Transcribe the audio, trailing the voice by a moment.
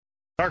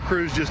Our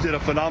crews just did a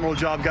phenomenal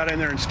job, got in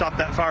there and stopped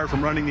that fire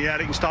from running the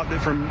attic and stopped it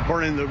from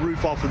burning the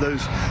roof off of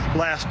those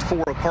last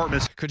 4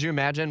 apartments. Could you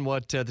imagine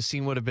what the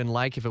scene would have been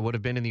like if it would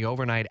have been in the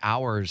overnight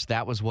hours?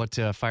 That was what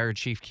Fire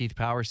Chief Keith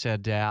Power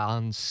said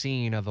on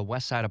scene of a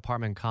West Side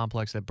apartment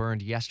complex that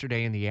burned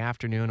yesterday in the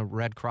afternoon.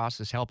 Red Cross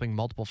is helping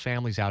multiple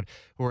families out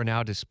who are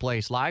now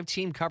displaced. Live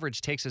team coverage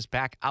takes us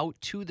back out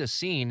to the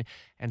scene.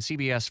 And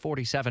CBS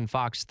 47,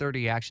 Fox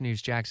 30, Action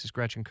News Jax's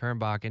Gretchen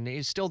Kernbach.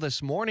 And still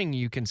this morning,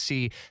 you can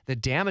see the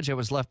damage that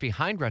was left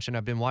behind, Gretchen.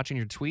 I've been watching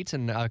your tweets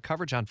and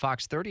coverage on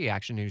Fox 30,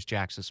 Action News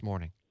Jax this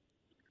morning.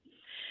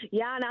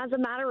 Yeah, and as a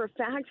matter of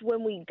fact,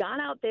 when we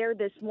got out there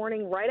this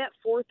morning, right at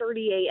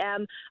 4:30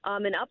 a.m.,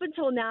 and up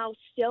until now,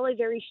 still a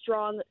very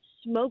strong,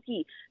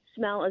 smoky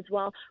smell as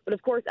well. But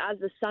of course, as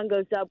the sun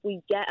goes up,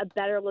 we get a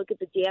better look at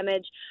the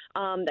damage.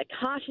 The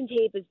caution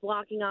tape is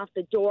blocking off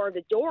the door.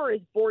 The door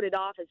is boarded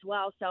off as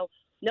well, so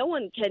no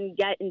one can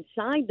get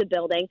inside the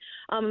building.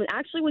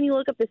 Actually, when you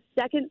look at the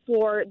second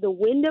floor, the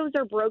windows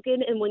are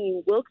broken, and when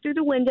you look through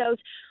the windows,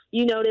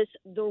 you notice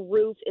the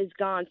roof is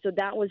gone. So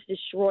that was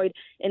destroyed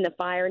in the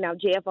fire. Now,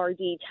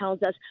 JFRD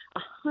tells us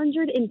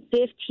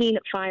 115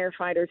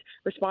 firefighters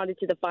responded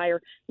to the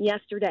fire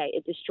yesterday.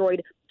 It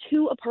destroyed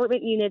 2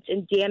 apartment units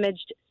and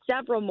damaged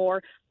several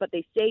more, but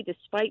they say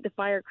despite the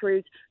fire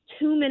crew's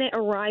 2-minute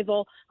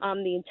arrival,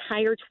 the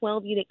entire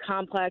 12-unit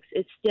complex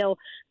is still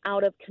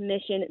out of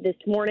commission this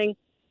morning.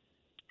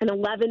 And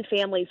 11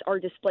 families are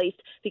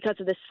displaced because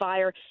of this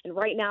fire. And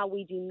right now,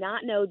 we do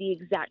not know the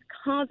exact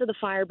cause of the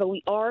fire, but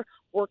we are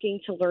working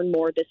to learn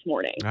more this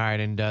morning. All right,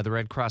 and the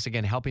Red Cross,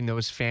 again, helping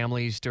those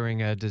families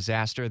during a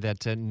disaster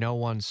that no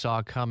one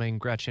saw coming.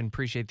 Gretchen,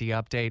 appreciate the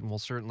update, and we'll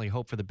certainly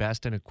hope for the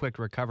best and a quick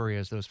recovery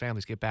as those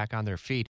families get back on their feet.